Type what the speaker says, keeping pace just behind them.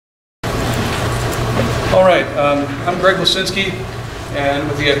All right, I'm Greg Lisinski, and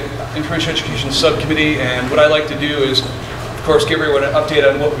with the Information Education Subcommittee, and what I like to do is, of course, give everyone an update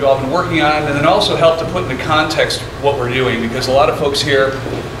on what we've all been working on, and then also help to put into context what we're doing, because a lot of folks here,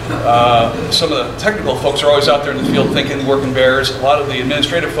 some of the technical folks are always out there in the field thinking, working bears. A lot of the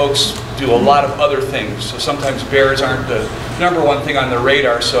administrative folks do a lot of other things, so sometimes bears aren't the number one thing on their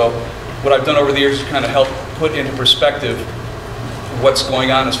radar. So what I've done over the years is kind of help put into perspective what's going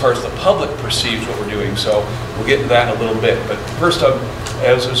on as far as the public perceives what we're doing. So we'll get into that in a little bit. But first,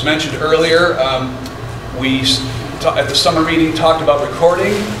 as was mentioned earlier, we at the summer meeting talked about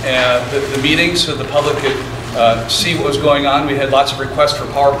recording the meetings so the public could see what was going on. We had lots of requests for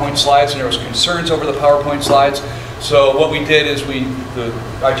PowerPoint slides, and there was concerns over the PowerPoint slides. So what we did is the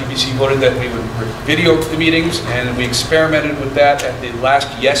IGBC voted that we would video the meetings, and we experimented with that at the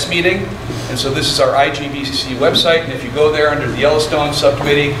last YES meeting. And so this is our IGBC website, and if you go there under the Yellowstone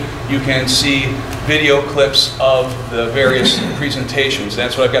Subcommittee, you can see video clips of the various presentations.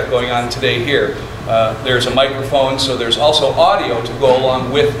 That's what I've got going on today here. There's a microphone, so there's also audio to go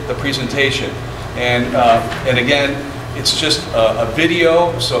along with the presentation. And again, it's just a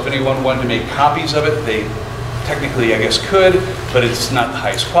video, so if anyone wanted to make copies of it, they technically, I guess, could, but it's not the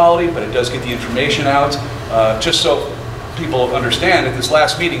highest quality, but it does get the information out. Just so people understand, at this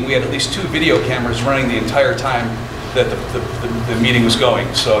last meeting, we had at least 2 video cameras running the entire time that the meeting was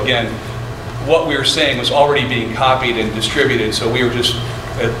going. So again, what we were saying was already being copied and distributed, so we were just,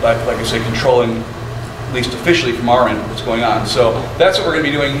 like I said, controlling, at least officially from our end, what's going on. So that's what we're going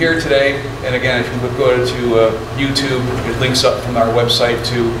to be doing here today. And again, if you would go to YouTube, it links up from our website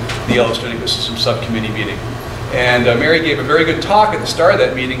to the Yellowstone Ecosystem Subcommittee meeting. And Mary gave a very good talk at the start of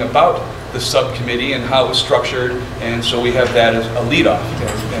that meeting about the subcommittee and how it was structured, and so we have that as a lead-off.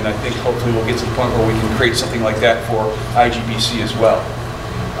 And I think hopefully we'll get to the point where we can create something like that for IGBC as well.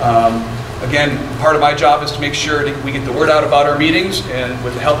 Again, part of my job is to make sure that we get the word out about our meetings, and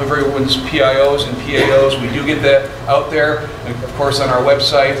with the help of everyone's PIOs and PAOs, we do get that out there. And of course on our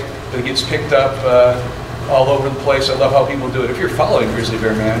website, it gets picked up all over the place. I love how people do it. If you're following Grizzly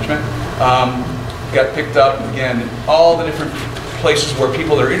Bear Management, got picked up, again, all the different places where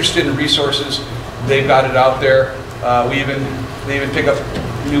people that are interested in resources, they've got it out there. They even pick up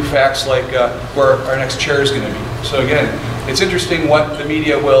new facts like where our next chair is going to be. So again, it's interesting what the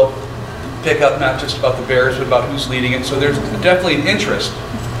media will pick up, not just about the bears, but about who's leading it. So there's definitely an interest.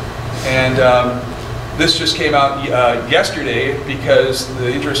 And this just came out yesterday because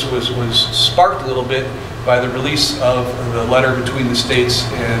the interest was sparked a little bit by the release of the letter between the states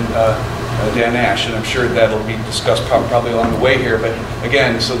and Dan Ash, and I'm sure that'll be discussed probably along the way here. But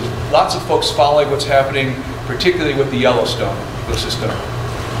again, so lots of folks following what's happening, particularly with the Yellowstone ecosystem.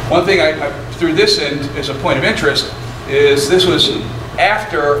 One thing I threw this in as a point of interest is this was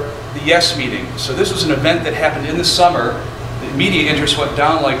after the YES meeting. So this was an event that happened in the summer. The media interest went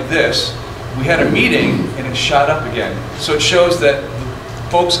down like this. We had a meeting and it shot up again. So it shows that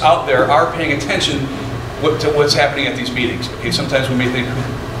folks out there are paying attention to what's happening at these meetings. Okay, sometimes we may think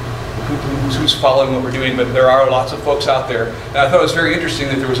who's following what we're doing, but there are lots of folks out there. And I thought it was very interesting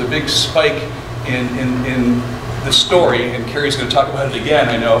that there was a big spike in the story, and Carrie's going to talk about it again,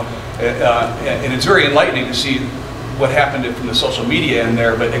 I know, and it's very enlightening to see what happened from the social media in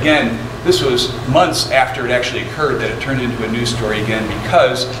there. But again, this was months after it actually occurred that it turned into a news story again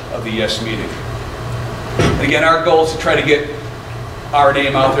because of the YES meeting. And again, our goal is to try to get our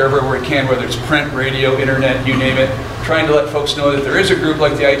name out there everywhere we can, whether it's print, radio, internet, you name it, trying to let folks know that there is a group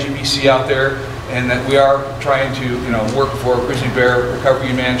like the IGBC out there, and that we are trying to work for grizzly bear recovery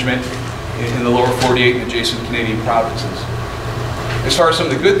and management in the lower 48 and adjacent Canadian provinces. As far as some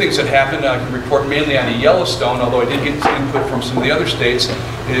of the good things that happened, I can report mainly on the Yellowstone, although I did get some input from some of the other states,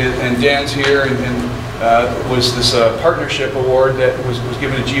 and Dan's here, and was this partnership award that was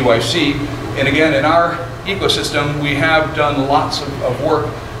given to GYC. And again, in our ecosystem, we have done lots of work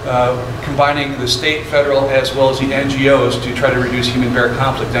combining the state, federal, as well as the NGOs to try to reduce human-bear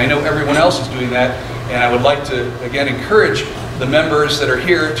conflict. And I know everyone else is doing that, and I would like to, again, encourage the members that are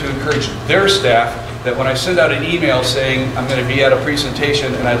here to encourage their staff that when I send out an email saying I'm going to be at a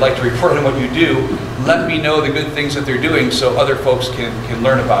presentation and I'd like to report on what you do, let me know the good things that they're doing so other folks can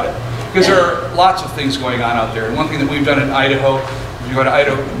learn about it. Because there are lots of things going on out there. And one thing that we've done in Idaho, we go to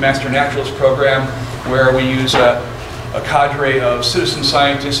Idaho Master Naturalist Program, where we use a cadre of citizen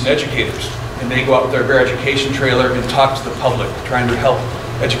scientists and educators. And they go out with their bear education trailer and talk to the public, trying to help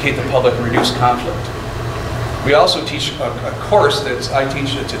educate the public and reduce conflict. We also teach a course I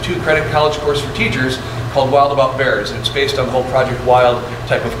teach. It's a 2-credit college course for teachers called Wild About Bears, and it's based on the whole Project Wild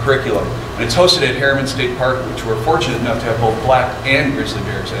type of curriculum. And it's hosted at Harriman State Park, which we're fortunate enough to have both black and grizzly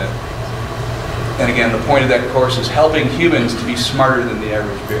bears at. And again, the point of that course is helping humans to be smarter than the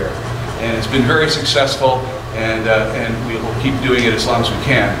average bear. And it's been very successful, and we will keep doing it as long as we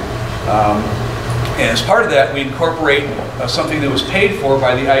can. And as part of that, we incorporate something that was paid for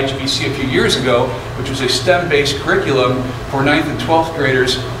by the IGBC a few years ago, which was a STEM-based curriculum for 9th and 12th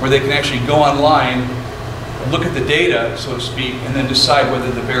graders, where they can actually go online, look at the data, so to speak, and then decide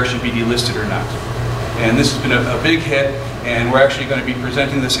whether the bear should be delisted or not. And this has been a big hit, and we're actually going to be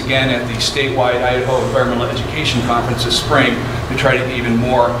presenting this again at the statewide Idaho Environmental Education Conference this spring to try to get even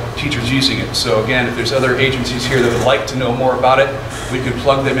more teachers using it. So again, if there's other agencies here that would like to know more about it, we could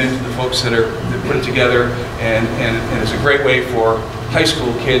plug them into the folks that put it together, and it's a great way for high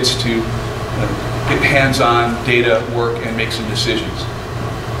school kids to get hands-on data work and make some decisions.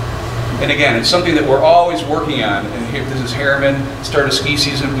 And again, it's something that we're always working on. And here, this is Harriman, start of ski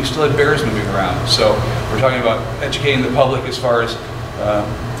season, we still had bears moving around. So we're talking about educating the public as far as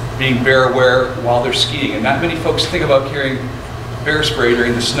being bear aware while they're skiing. And not many folks think about carrying bear spray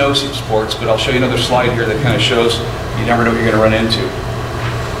during the snow sports, but I'll show you another slide here that kind of shows you never know what you're going to run into.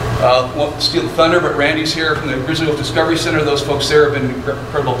 Won't steal the thunder, but Randy's here from the Grizzly Wolf Discovery Center. Those folks there have been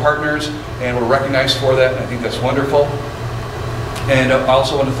incredible partners, and we're recognized for that, and I think that's wonderful. And I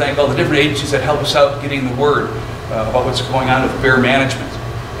also want to thank all the different agencies that help us out getting the word about what's going on with bear management.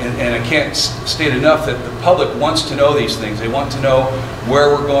 And I can't state enough that the public wants to know these things. They want to know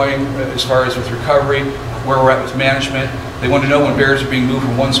where we're going as far as with recovery, where we're at with management. They want to know when bears are being moved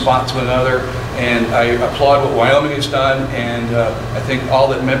from one spot to another. And I applaud what Wyoming has done, and I think all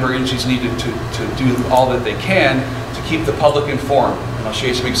that member agencies need to do all that they can to keep the public informed. And I'll show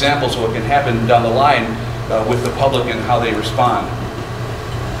you some examples of what can happen down the line with the public and how they respond.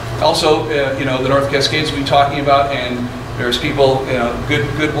 Also, you know, the North Cascades we'll be talking about, and there's people, you know,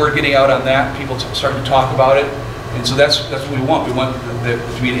 good word getting out on that. People starting to talk about it, and so that's what we want. We want there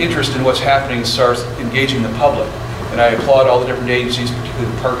to be an interest in what's happening and start engaging the public. And I applaud all the different agencies,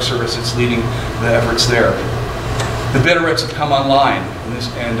 particularly the Park Service that's leading the efforts there. The Bitterroots have come online,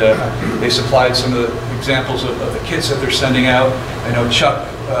 and they supplied some of the examples of the kits that they're sending out. I know Chuck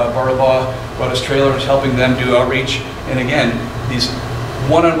Barlabaugh brought his trailer, is helping them do outreach. And again, these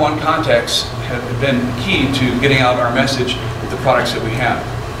one-on-one contacts have been key to getting out our message with the products that we have.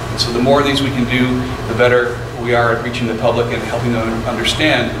 And so the more of these we can do, the better we are at reaching the public and helping them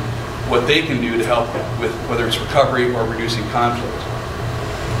understand what they can do to help with whether it's recovery or reducing conflict.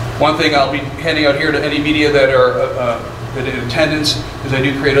 One thing I'll be handing out here to any media that are in attendance is I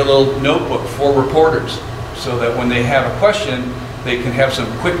do create a little notebook for reporters so that when they have a question, they can have some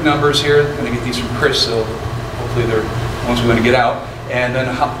quick numbers here. I'm going to get these from Chris, so hopefully they're the ones we want to get out, and then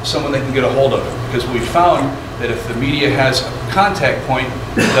someone they can get a hold of. Because we found that if the media has a contact point,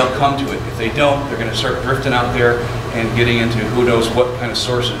 they'll come to it. If they don't, they're going to start drifting out there and getting into who knows what kind of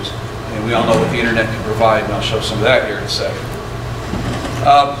sources. And we all know what the internet can provide, and I'll show some of that here in a second.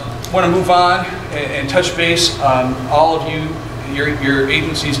 Want to move on and touch base. All of you, your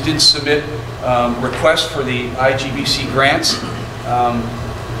agencies did submit requests for the IGBC grants.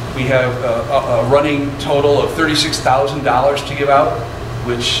 We have a running total of $36,000 to give out,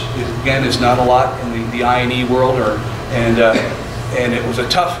 which again is not a lot in the I&E world, and it was a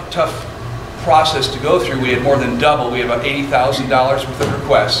tough process to go through. We had more than double. We had about $80,000 worth of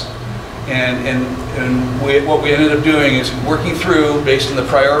requests. What we ended up doing is working through, based on the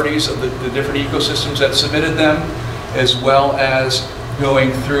priorities of the different ecosystems that submitted them, as well as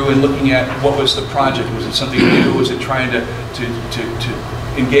going through and looking at what was the project. Was it something new? Was it trying to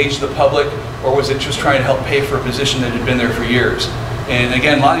engage the public? Or was it just trying to help pay for a position that had been there for years? And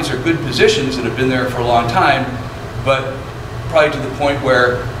again, a lot of these are good positions that have been there for a long time, but probably to the point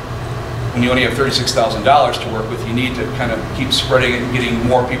where when you only have $36,000 to work with, you need to kind of keep spreading it and getting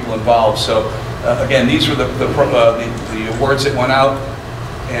more people involved. So again, these were the awards that went out,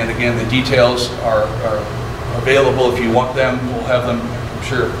 and again, the details are available if you want them. We'll have them, I'm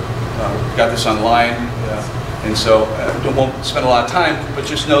sure, got this online, and so won't spend a lot of time, but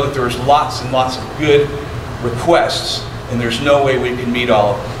just know that there's lots and lots of good requests, and there's no way we can meet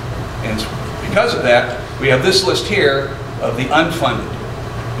all of them. And because of that, we have this list here of the unfunded.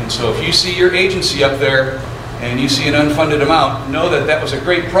 And so if you see your agency up there and you see an unfunded amount, know that that was a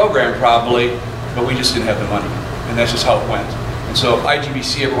great program probably, but we just didn't have the money. And that's just how it went. And so if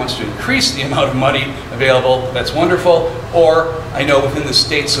IGBC ever wants to increase the amount of money available, that's wonderful. Or I know within the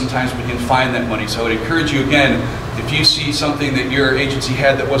state sometimes we can find that money. So I would encourage you again, if you see something that your agency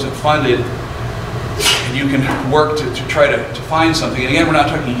had that wasn't funded, and you can work to try to find something. And again, we're not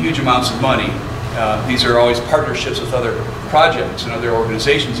talking huge amounts of money. These are always partnerships with other projects and other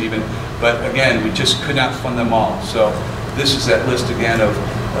organizations even, but again, we just could not fund them all. So this is that list again of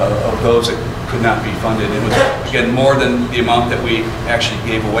those that could not be funded. It was, again, more than the amount that we actually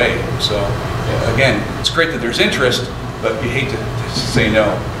gave away. So, again, it's great that there's interest, but you hate to say no.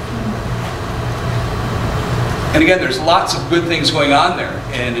 And again, there's lots of good things going on there,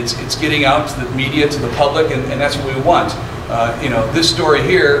 and it's getting out to the media, to the public, and that's what we want. You know, this story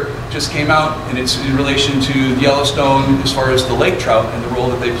here just came out, and it's in relation to Yellowstone as far as the lake trout and the role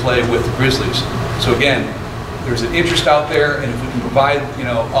that they play with the grizzlies. So again, there's an interest out there, and if we can provide, you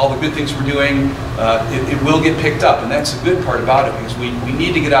know, all the good things we're doing, it will get picked up, and that's the good part about it, because we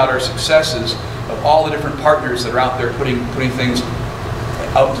need to get out our successes of all the different partners that are out there putting things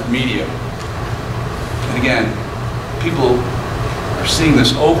out to the media. And again, people are seeing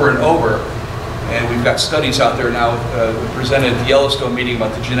this over and over, and we've got studies out there now presented at the Yellowstone meeting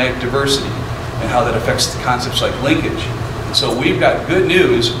about the genetic diversity and how that affects the concepts like linkage. And so we've got good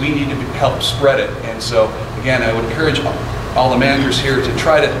news. We need to help spread it. And so again, I would encourage all the managers here to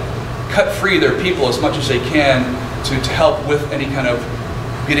try to cut free their people as much as they can to help with any kind of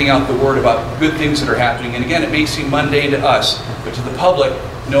getting out the word about good things that are happening. And again, it may seem mundane to us, but to the public,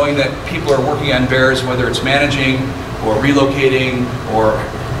 knowing that people are working on bears, whether it's managing or relocating or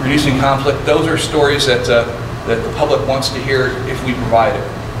reducing conflict, those are stories that the public wants to hear if we provide it.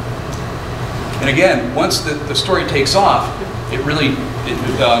 And again, once the story takes off, it really,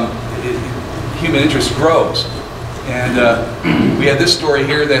 human interest grows. And we had this story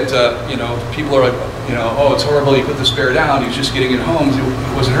here that, you know, people are like, you know, oh, it's horrible, you put this bear down, he was just getting it home,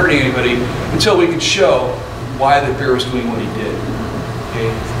 it wasn't hurting anybody, until we could show why the bear was doing what he did. Okay?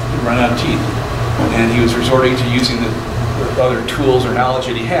 He ran out of teeth. And he was resorting to using the other tools or knowledge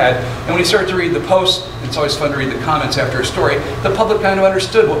that he had. And when you start to read the posts, it's always fun to read the comments after a story, the public kind of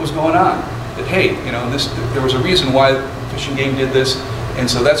understood what was going on. That, hey, you know, there was a reason why Fish and Game did this. And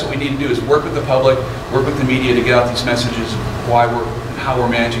so that's what we need to do, is work with the public, work with the media to get out these messages of why and how we're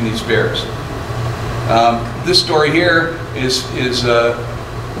managing these bears. This story here is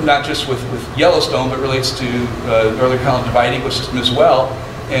not just with Yellowstone, but relates to Northern Colorado Divide ecosystem as well.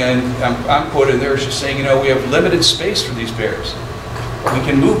 And I'm quoted there as just saying, you know, we have limited space for these bears. We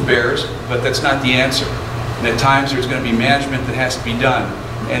can move bears, but that's not the answer. And at times there's going to be management that has to be done.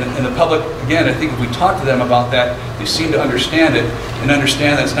 And the public, again, I think if we talk to them about that, they seem to understand it and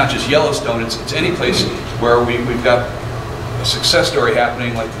understand that it's not just Yellowstone, it's any place where we've got a success story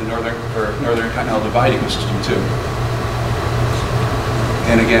happening like the Northern Continental Divide ecosystem too.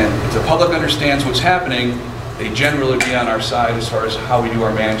 And again, if the public understands what's happening, they generally be on our side as far as how we do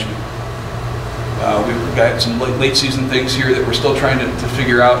our management. We've got some late season things here that we're still trying to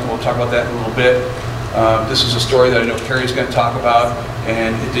figure out, and we'll talk about that in a little bit. This is a story that I know Carrie's going to talk about,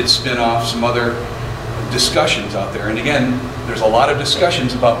 and it did spin off some other discussions out there. And again, there's a lot of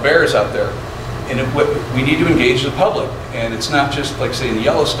discussions about bears out there, and we need to engage the public. And it's not just like, say, in the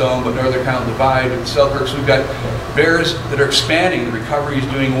Yellowstone, but Northern Continental Divide and Selkirks, we've got bears that are expanding, the recovery is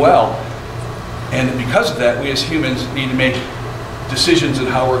doing well. And because of that, we as humans need to make decisions on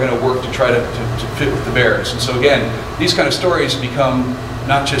how we're going to work to try to fit with the bears. And so again, these kind of stories become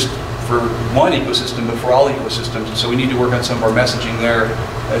not just for one ecosystem, but for all ecosystems. And so we need to work on some of our messaging there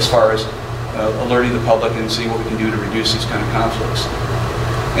as far as alerting the public and seeing what we can do to reduce these kind of conflicts.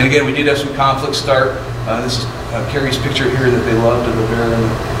 And again, we did have some conflicts start. This is Carrie's picture here that they loved of the bear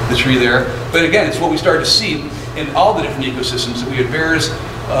and the tree there. But again, it's what we started to see in all the different ecosystems, that we had bears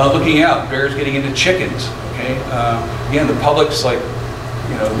looking out, bears getting into chickens. Okay, again, the public's like,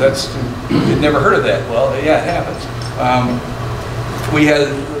 you know, you'd never heard of that. Well, yeah, it happens. We had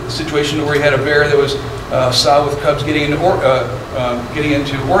a situation where we had a bear that was saw with cubs getting into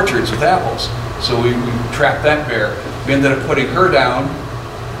orchards with apples. So we trapped that bear. We ended up putting her down,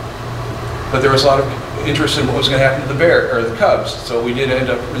 but there was a lot of interest in what was going to happen to the bear or the cubs. So we did end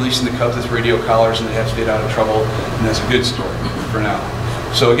up releasing the cubs with radio collars, and they have stayed out of trouble, and that's a good story for now.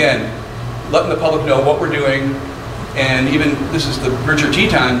 So again, letting the public know what we're doing, and even this is the Bridger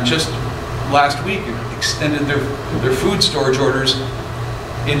Teton just last week extended their food storage orders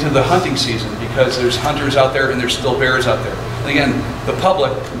into the hunting season, because there's hunters out there and there's still bears out there. And again, the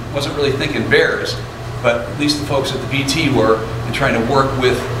public wasn't really thinking bears, but at least the folks at the BT were, and trying to work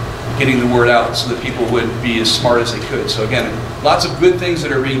with getting the word out so that people would be as smart as they could. So again, lots of good things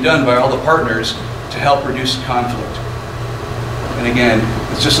that are being done by all the partners to help reduce conflict. And again,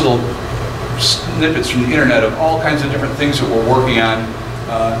 it's just little snippets from the internet of all kinds of different things that we're working on.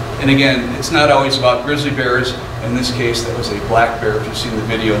 And again, it's not always about grizzly bears. In this case, that was a black bear. If you've seen the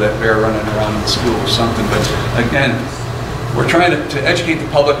video, that bear running around in the school or something. But again, we're trying to educate the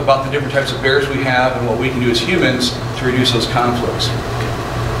public about the different types of bears we have and what we can do as humans to reduce those conflicts.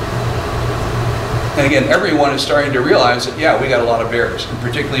 And again, everyone is starting to realize that, yeah, we got a lot of bears, and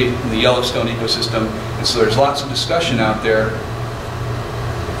particularly in the Yellowstone ecosystem. And so there's lots of discussion out there.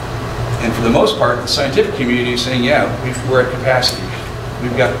 And for the most part, the scientific community is saying, yeah, we're at capacity.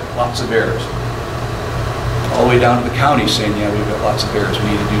 We've got lots of bears. All the way down to the county saying, yeah, we've got lots of bears. We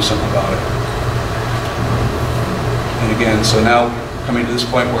need to do something about it. And again, so now coming to this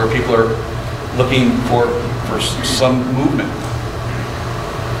point where people are looking for some movement.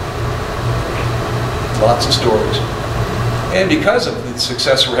 Lots of stories. And because of the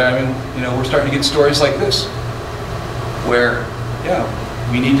success we're having, we're starting to get stories like this, where, yeah,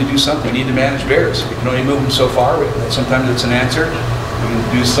 we need to do something. We need to manage bears. We can only move them so far. Sometimes it's an answer. We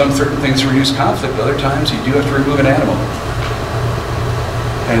can do some certain things to reduce conflict. Other times, you do have to remove an animal.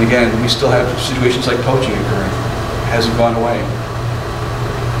 And again, we still have situations like poaching occurring. It hasn't gone away.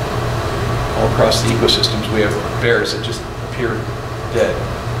 All across the ecosystems, we have bears that just appear dead.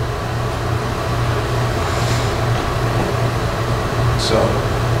 So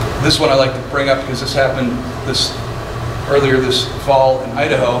this one I like to bring up because this happened earlier this fall in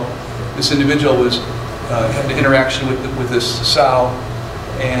Idaho. This individual had an interaction with this sow,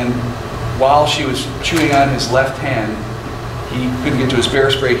 and while she was chewing on his left hand, he couldn't get to his bear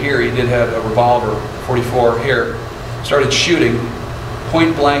spray here. He did have a revolver, 44 here, started shooting,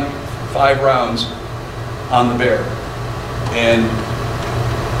 point blank, 5 rounds on the bear. And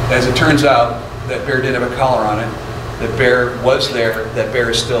as it turns out, that bear did have a collar on it. That bear was there. That bear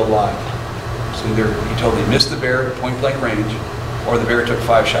is still alive. So either he totally missed the bear at point blank range, or the bear took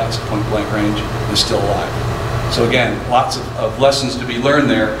 5 shots at point blank range and is still alive. So again, lots of lessons to be learned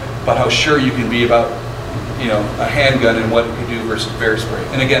there about how sure you can be about a handgun and what it can do versus bear spray.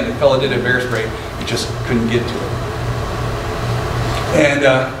 And again, the fellow did a bear spray, he just couldn't get to it. And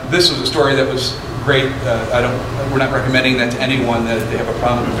this was a story that was great. We're not recommending that to anyone that if they have a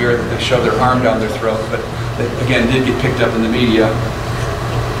problem with a bear that they shove their arm down their throat, but that, again, did get picked up in the media.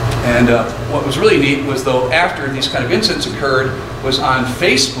 And what was really neat was, though, after these kind of incidents occurred, was on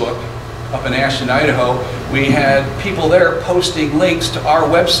Facebook up in Ashton, Idaho, we had people there posting links to our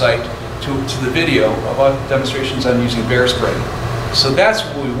website to the video about demonstrations on using bear spray. So that's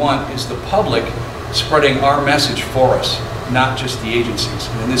what we want, is the public spreading our message for us, not just the agencies.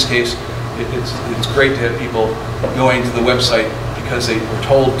 And in this case, it's great to have people going to the website because they were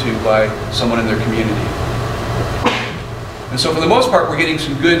told to by someone in their community. And so for the most part, we're getting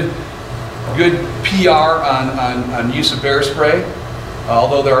some good PR on use of bear spray.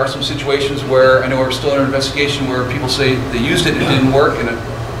 Although there are some situations where I know we're still in an investigation where people say they used it and it didn't work, and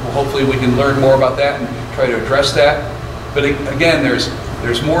hopefully we can learn more about that and try to address that. But again, there's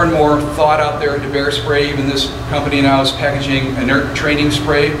more and more thought out there into bear spray. Even this company now is packaging inert training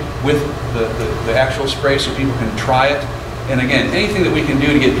spray with the actual spray so people can try it. And again, anything that we can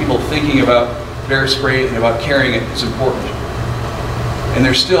do to get people thinking about bear spray and about carrying it is important. And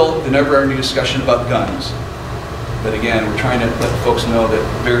there's still the never-ending discussion about guns. But again, we're trying to let folks know that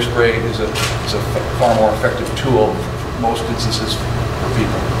bear spray is a far more effective tool for most instances for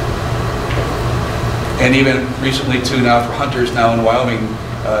people. And even recently too, now for hunters now in Wyoming,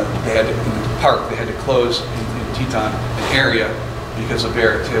 they had to, in the park, they had to close in Teton an area because of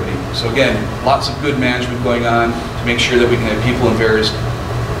bear activity. So again, lots of good management going on to make sure that we can have people and bears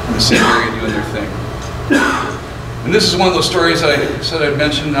in the same area doing their thing. And this is one of those stories I said I'd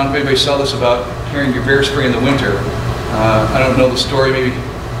mention. I don't know if anybody saw this about carrying your bear spray in the winter. I don't know the story, maybe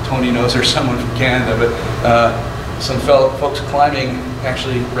Tony knows, or someone from Canada, but some folks climbing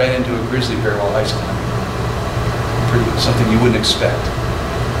actually ran into a grizzly bear while ice climbing. Something you wouldn't expect.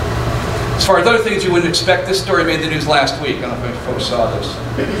 As far as other things you wouldn't expect, this story made the news last week. I don't know if folks saw this.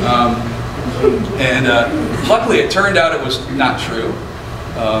 Luckily it turned out it was not true,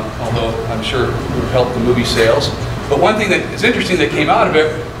 although I'm sure it would have helped the movie sales. But one thing that is interesting that came out of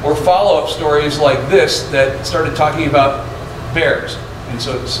it were follow-up stories like this that started talking about bears. And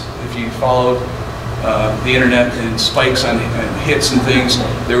so if you followed the internet and spikes on hits and things,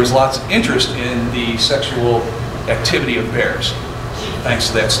 there was lots of interest in the sexual activity of bears, thanks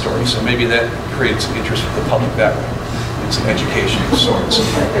to that story. So maybe that creates some interest with the public that way. It's an education of sorts.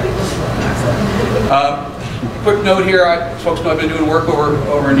 Quick note here, folks know I've been doing work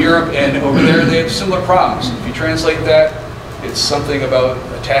over in Europe, and over there they have similar problems. If you translate that, it's something about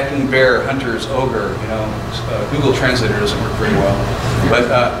attacking bear, hunters, ogre. Google Translator doesn't work very well.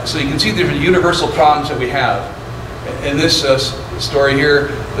 But so you can see the universal problems that we have. In this story here,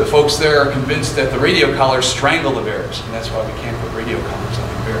 the folks there are convinced that the radio collars strangle the bears, and that's why we can't put radio collars on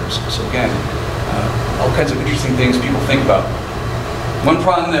the bears. So again, all kinds of interesting things people think about. One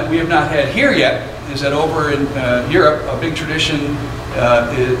problem that we have not had here yet is that over in Europe, a big tradition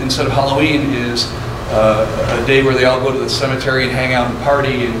instead of Halloween is a day where they all go to the cemetery and hang out and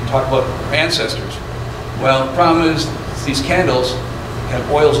party and talk about ancestors. Well, the problem is these candles have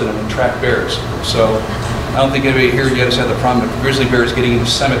oils in them and trap bears. So I don't think anybody here yet has had the problem of grizzly bears getting into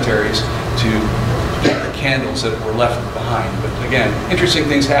cemeteries to get the candles that were left behind. But again, interesting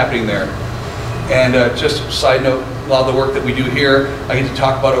things happening there. And just a side note, a lot of the work that we do here, I get to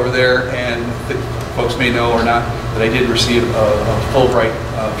talk about over there, and folks may know or not that I did receive a Fulbright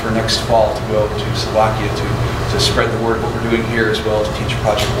for next fall to go to Slovakia to spread the word of what we're doing here, as well as teach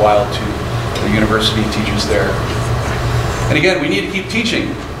Project Wild to the university teachers there. And again, we need to keep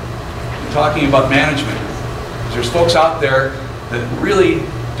teaching, talking about management. There's folks out there that really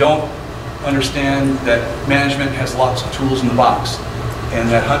don't understand that management has lots of tools in the box, and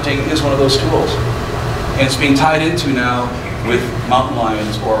that hunting is one of those tools. And it's being tied into now with mountain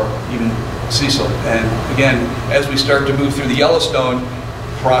lions or even Cecil. And again, as we start to move through the Yellowstone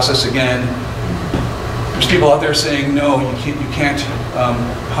process again, there's people out there saying, no, you can't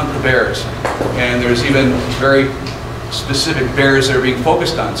hunt the bears. And there's even very specific bears that are being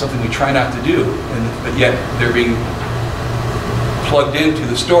focused on, something we try not to do, but yet they're being plugged into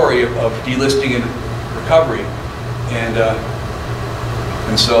the story of delisting and recovery.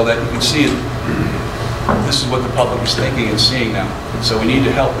 And so that you can see this is what the public is thinking and seeing now. And so we need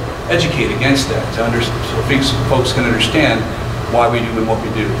to help educate against that, so folks can understand why we do and what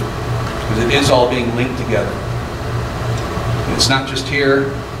we do. Because it is all being linked together. And it's not just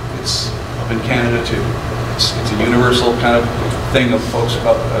here, it's up in Canada too. It's a universal kind of thing of folks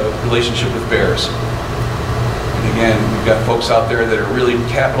about relationship with bears. And again, we've got folks out there that are really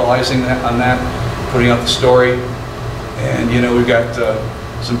capitalizing on that, putting out the story. And you know, we've got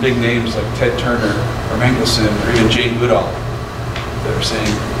some big names like Ted Turner or Mengleson or even Jane Goodall that are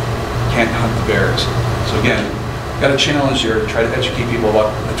saying, can't hunt the bears. So again, got a challenge here to try to educate people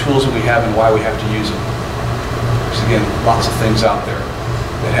about the tools that we have and why we have to use them. Because again, lots of things out there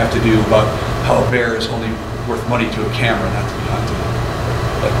that have to do about how a bear is only worth money to a camera, not to be hunted.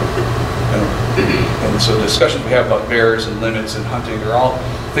 And so the discussions we have about bears and limits and hunting are all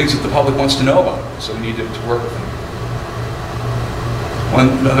things that the public wants to know about. So we need to work with them.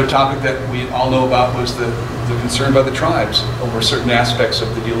 One other topic that we all know about was the concern by the tribes over certain aspects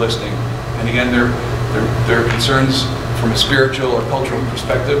of the delisting. And again, their concerns from a spiritual or cultural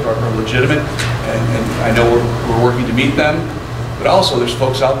perspective are legitimate, and I know we're working to meet them. But also there's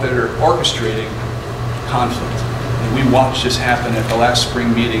folks out there that are orchestrating conflict. And we watched this happen at the last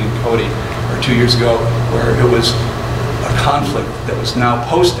spring meeting in Cody, or 2 years ago, where it was a conflict that was now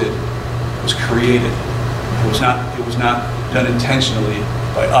posted, was created. It was not done intentionally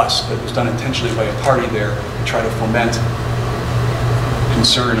by us, but it was done intentionally by a party there to try to foment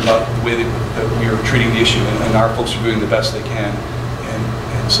concern about the way that we are treating the issue, and our folks are doing the best they can.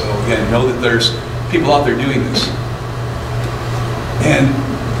 And so again, know that there's people out there doing this. And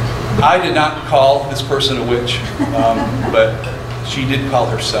I did not call this person a witch, but she did call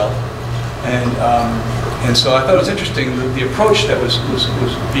herself. And so I thought it was interesting that the approach that was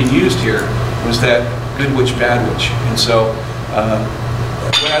being used here was that good witch, bad witch. And so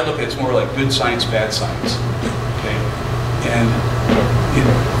the way I look at it, it's more like good science, bad science. Okay? And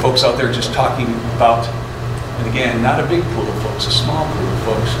folks out there just talking about, and again, not a big pool of folks, a small pool of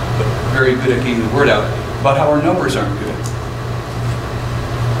folks, but very good at getting the word out about how our numbers aren't good.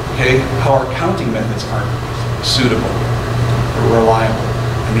 Okay? How our counting methods aren't suitable or reliable.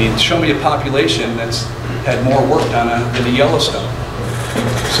 I mean, show me a population that's had more work done on it than the Yellowstone.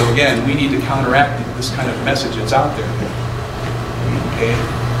 So again, we need to counteract this kind of message that's out there. Okay?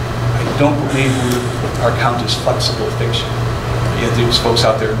 I don't believe our count is flexible fiction. Yet there's folks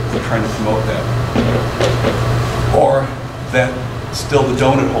out there that are trying to promote that. Or that still the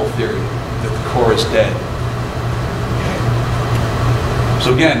donut hole theory, that the core is dead. Okay?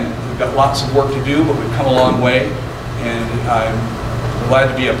 So again, we've got lots of work to do, but we've come a long way, and I'm glad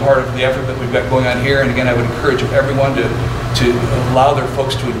to be a part of the effort that we've got going on here. And again, I would encourage everyone to allow their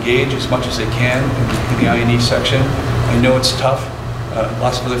folks to engage as much as they can in the I&E section. I know it's tough,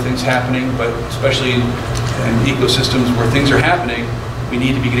 lots of other things happening, but especially in ecosystems where things are happening, we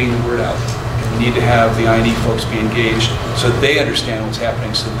need to be getting the word out. And we need to have the I&E folks be engaged so that they understand what's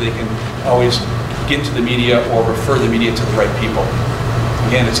happening, so that they can always get to the media or refer the media to the right people.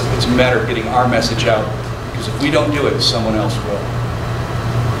 Again, it's a matter of getting our message out, because if we don't do it, someone else will.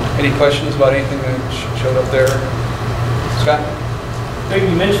 Any questions about anything that showed up there? Scott? Greg,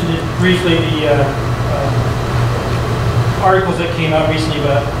 you mentioned it briefly, the articles that came out recently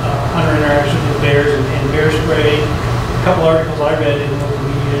about hunter interactions with bears and bear spray. A couple articles I read in local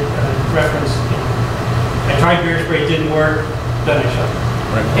media referenced I tried bear spray, it didn't work, then I shut it.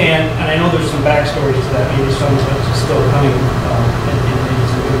 Right. And I know there's some backstories to that, maybe some that's still coming, and maybe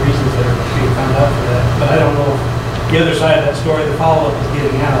some good reasons that are being found out for that. But I don't know if the other side of that story, the follow-up is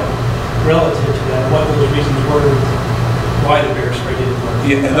getting out relative to that, what those reasons were, why the bear spray didn't work.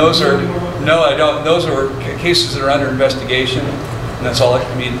 Yeah, and those are, no, I don't, those are cases that are under investigation, and that's all,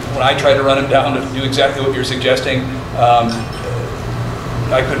 I mean, when I tried to run them down to do exactly what you're suggesting,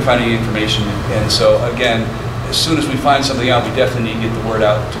 I couldn't find any information, and so, again, as soon as we find something out, we definitely need to get the word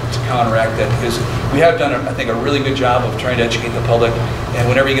out to counteract that, because we have done, I think, a really good job of trying to educate the public, and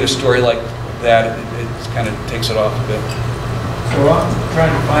whenever you get a story like that, it kind of takes it off a bit. So I'm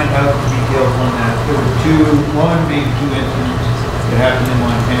trying to find out the details on that. There were one being two incidents that happened in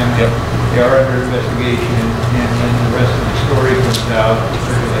Montana. Yep. They are under investigation, and then the rest of the story comes out to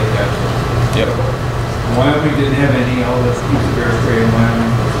circulate that. Yep. Wyoming didn't have any, all the piece of bear spray in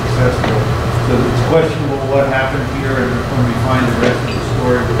Wyoming was successful. So it's questionable what happened here, and when we find the rest of the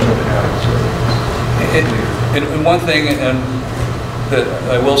story, we'll put it out. So And one thing that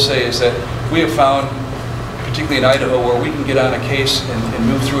I will say is that we have found, particularly in Idaho, where we can get on a case and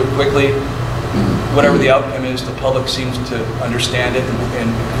move through it quickly. Whatever the outcome is, the public seems to understand it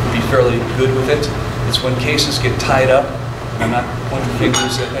and be fairly good with it. It's when cases get tied up, and I'm not pointing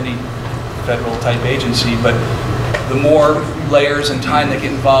fingers at any federal type agency, but the more layers and time that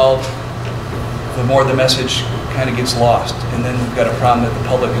get involved, the more the message kind of gets lost. And then we've got a problem that the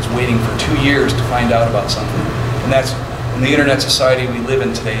public is waiting for 2 years to find out about something. And that's, in the internet society we live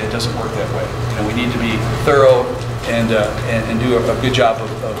in today, it doesn't work that way. You know, we need to be thorough and do a good job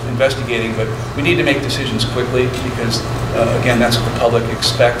of investigating, but we need to make decisions quickly because, again, that's what the public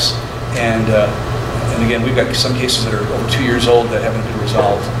expects. And again, we've got some cases that are over 2 years old that haven't been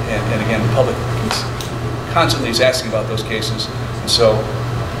resolved. And again, the public constantly is asking about those cases. And so,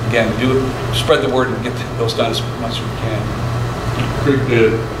 again, spread the word and get those done as much as we can.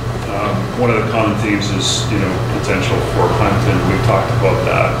 One of the common themes is, potential for hunt, and we've talked about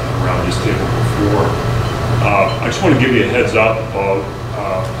that around this table before. I just want to give you a heads up about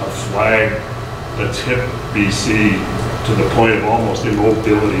a flag that's hit BC to the point of almost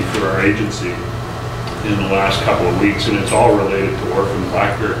immobility for our agency in the last couple of weeks, and it's all related to orphan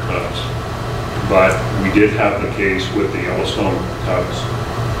black bear cubs. But we did have the case with the Yellowstone cubs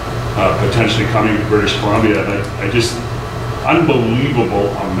potentially coming to British Columbia. And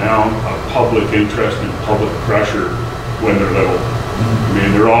unbelievable amount of public interest and public pressure when they're little. I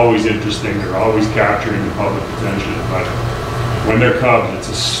mean, they're always interesting, they're always capturing the public attention, but when they're cubs, it's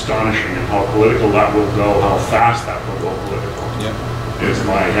astonishing and how political that will go, how fast that will go political. Yeah. Is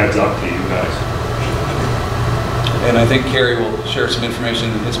my heads up to you guys. And I think Kerry will share some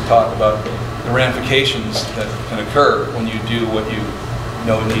information in his talk about the ramifications that can occur when you do what you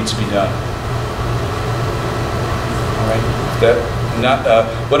know needs to be done. All right.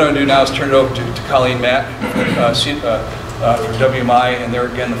 What I'm going to do now is turn it over to Colleen Mack for WMI, and they're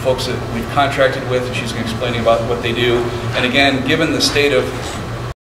again the folks that we've contracted with, and she's going to explain about what they do. And again, given the state of